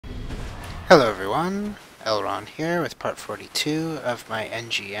Hello everyone, LRon here with part 42 of my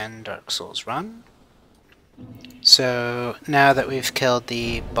NGN Dark Souls run. So now that we've killed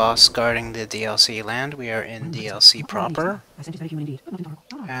the boss guarding the DLC land, we are in DLC proper.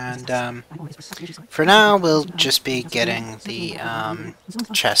 And for now we'll just be getting the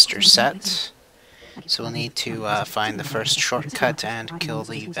Chester set. So we'll need to find the first shortcut and kill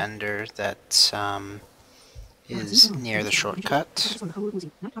the vendor that is near the shortcut.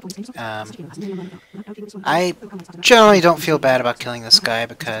 I generally don't feel bad about killing this guy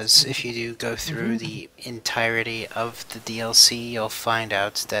because if you do go through the entirety of the DLC, you'll find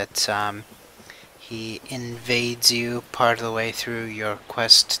out that he invades you part of the way through your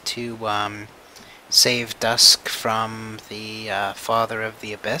quest to save Dusk from the Father of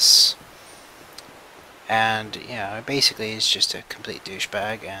the Abyss. And, you know, basically he's just a complete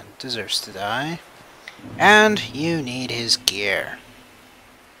douchebag and deserves to die. And you need his gear.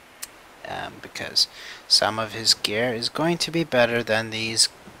 Because some of his gear is going to be better than these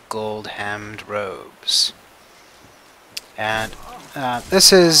gold-hemmed robes. And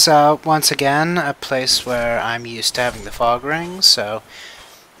this is, once again, a place where I'm used to having the fog rings, so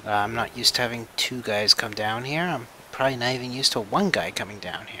I'm not used to having two guys come down here. I'm probably not even used to one guy coming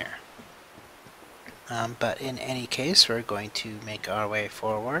down here. But in any case, we're going to make our way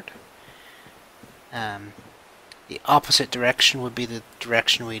forward. The opposite direction would be the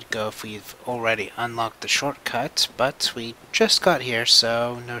direction we'd go if we've already unlocked the shortcut, but we just got here,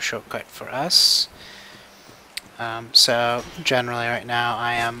 so no shortcut for us. So generally right now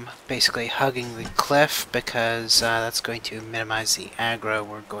I am basically hugging the cliff because that's going to minimize the aggro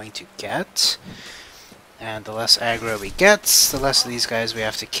we're going to get. And the less aggro we get, the less of these guys we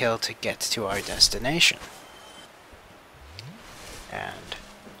have to kill to get to our destination. And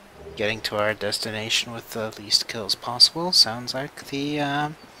getting to our destination with the least kills possible sounds like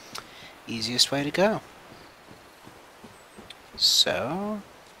the easiest way to go. So,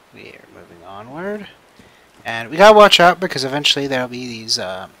 we are moving onward. And we gotta watch out because eventually there'll be these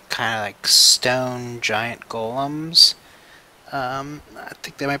kind of like stone giant golems. I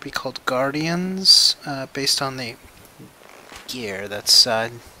think they might be called guardians, based on the gear that's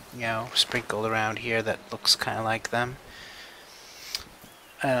you know, sprinkled around here that looks kind of like them.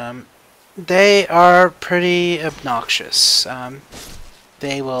 They are pretty obnoxious.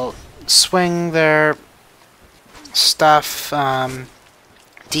 They will swing their stuff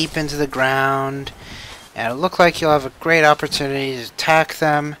deep into the ground, and it'll look like you'll have a great opportunity to attack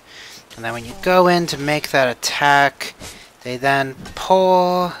them, and then when you go in to make that attack, they then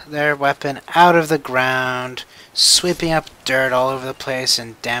pull their weapon out of the ground, sweeping up dirt all over the place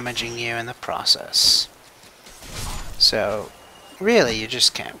and damaging you in the process. So really, you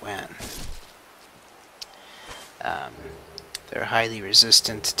just can't win. They're highly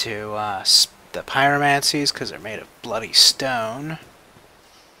resistant to the pyromancies because they're made of bloody stone.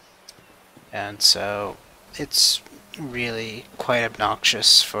 And so it's really quite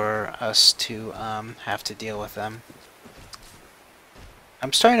obnoxious for us to have to deal with them.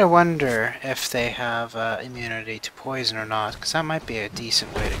 I'm starting to wonder if they have immunity to poison or not, because that might be a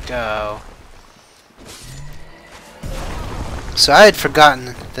decent way to go. So I had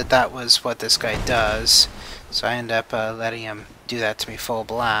forgotten that that was what this guy does, so I end up letting him do that to me full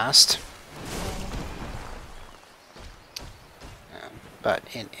blast. But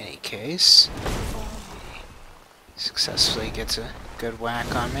in any case, he successfully gets a good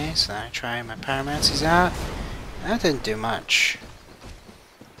whack on me, so then I try my pyromancies out. That didn't do much.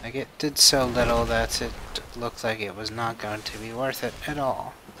 Like, it did so little that it looked like it was not going to be worth it at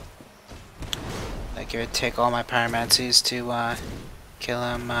all. Like, it would take all my pyromancies to kill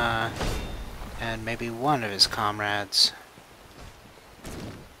him and maybe one of his comrades.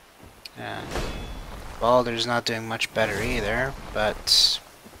 Yeah. Balder's not doing much better either, but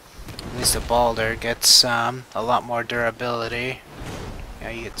at least the Balder gets a lot more durability. You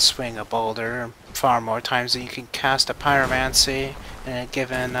know, you can swing a boulder far more times than you can cast a pyromancy in a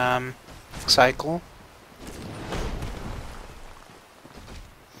given cycle.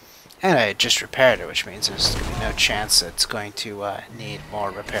 And I just repaired it, which means there's going to be no chance that it's going to need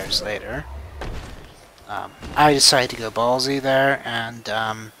more repairs later. I decided to go ballsy there and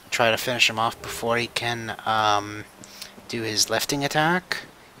try to finish him off before he can do his lifting attack.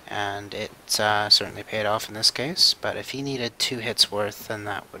 And it certainly paid off in this case, but if he needed 2 hits worth, then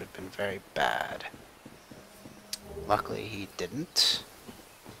that would have been very bad. Luckily he didn't.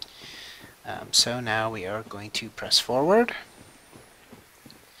 So now we are going to press forward.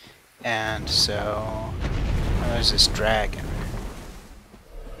 And so, there's this dragon.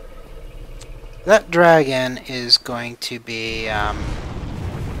 That dragon is going to be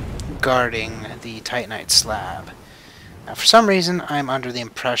guarding the titanite slab. Now, for some reason, I'm under the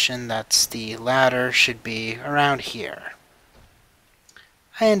impression that the ladder should be around here.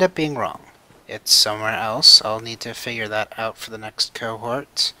 I end up being wrong. It's somewhere else. I'll need to figure that out for the next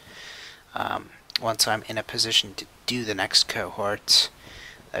cohort. Once I'm in a position to do the next cohort.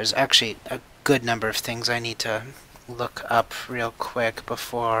 There's actually a good number of things I need to look up real quick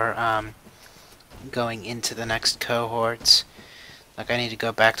before going into the next cohort. Like, I need to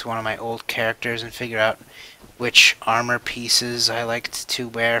go back to one of my old characters and figure out which armor pieces I liked to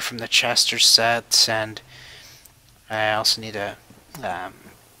wear from the Chester set, and I also need to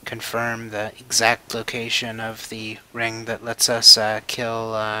confirm the exact location of the ring that lets us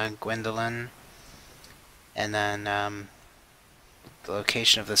kill Gwendolyn, and then the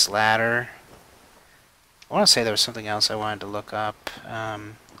location of this ladder. I want to say there was something else I wanted to look up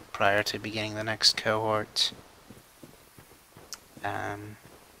prior to beginning the next cohort.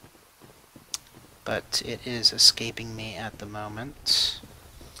 But it is escaping me at the moment.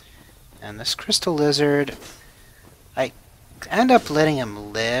 And this crystal lizard, I end up letting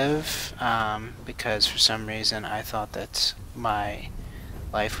him live because for some reason I thought that my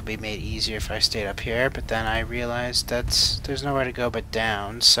life would be made easier if I stayed up here, but then I realized that there's nowhere to go but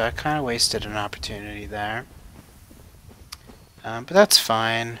down, so I kind of wasted an opportunity there. But that's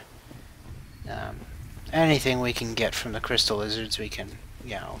fine. Anything we can get from the crystal lizards we can,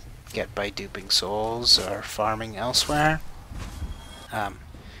 you know, get by duping souls or farming elsewhere.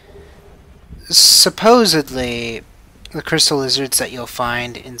 Supposedly, the crystal lizards that you'll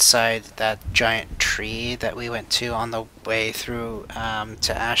find inside that giant tree that we went to on the way through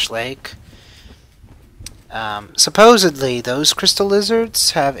to Ash Lake, supposedly those crystal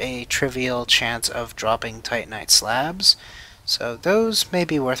lizards have a trivial chance of dropping titanite slabs, so those may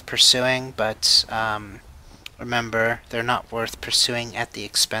be worth pursuing, but remember, they're not worth pursuing at the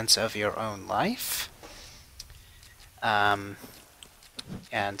expense of your own life.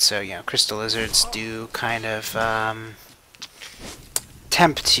 And so, you know, crystal lizards do kind of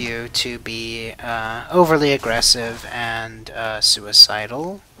tempt you to be overly aggressive and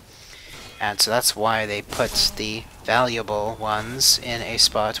suicidal. And so that's why they put the valuable ones in a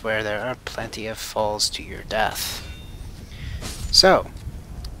spot where there are plenty of falls to your death. So,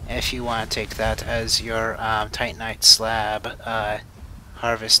 if you want to take that as your titanite slab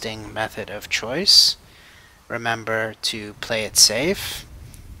harvesting method of choice, remember to play it safe,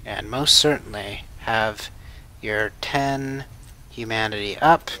 and most certainly have your 10 humanity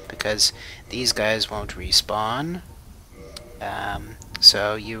up, because these guys won't respawn.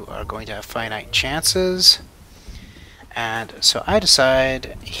 So you are going to have finite chances. And so I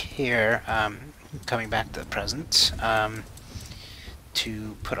decide here, coming back to the present,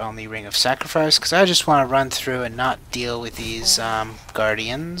 to put on the Ring of Sacrifice, because I just want to run through and not deal with these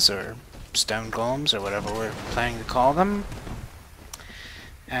guardians or stone golems or whatever we're planning to call them.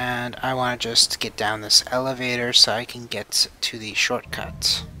 And I want to just get down this elevator so I can get to the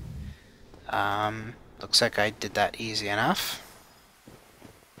shortcut. Looks like I did that easy enough.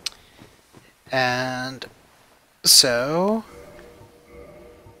 And so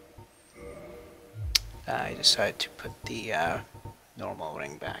I decided to put the normal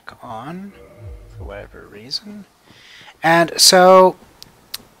ring back on for whatever reason. And so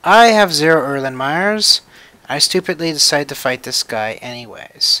I have 0 Erlenmeyers. I stupidly decide to fight this guy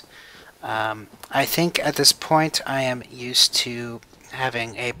anyways. I think at this point I am used to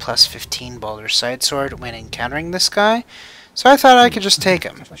having a plus 15 boulder side sword when encountering this guy, so I thought I could just take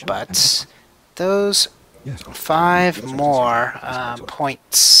him. But those 5 more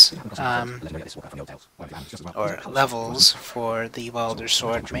points or levels for the boulder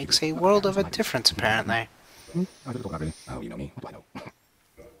sword makes a world of a difference apparently.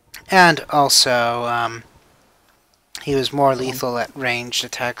 And also, he was more lethal at ranged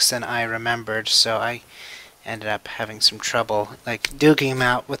attacks than I remembered, so I ended up having some trouble. Like, duking him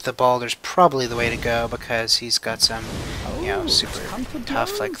out with the boulder's probably the way to go, because he's got some, you know, super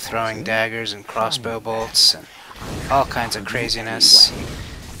tough, like, throwing daggers and crossbow bolts and all kinds of craziness.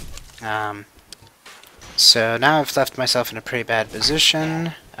 So now I've left myself in a pretty bad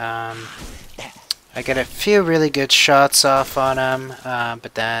position. I get a few really good shots off on him,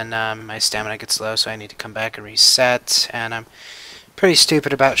 but then my stamina gets low, so I need to come back and reset, and I'm pretty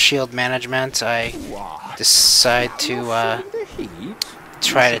stupid about shield management. I decide to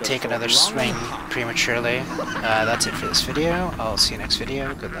try to take another swing prematurely. That's it for this video. I'll see you next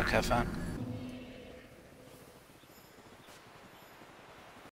video. Good luck, have fun.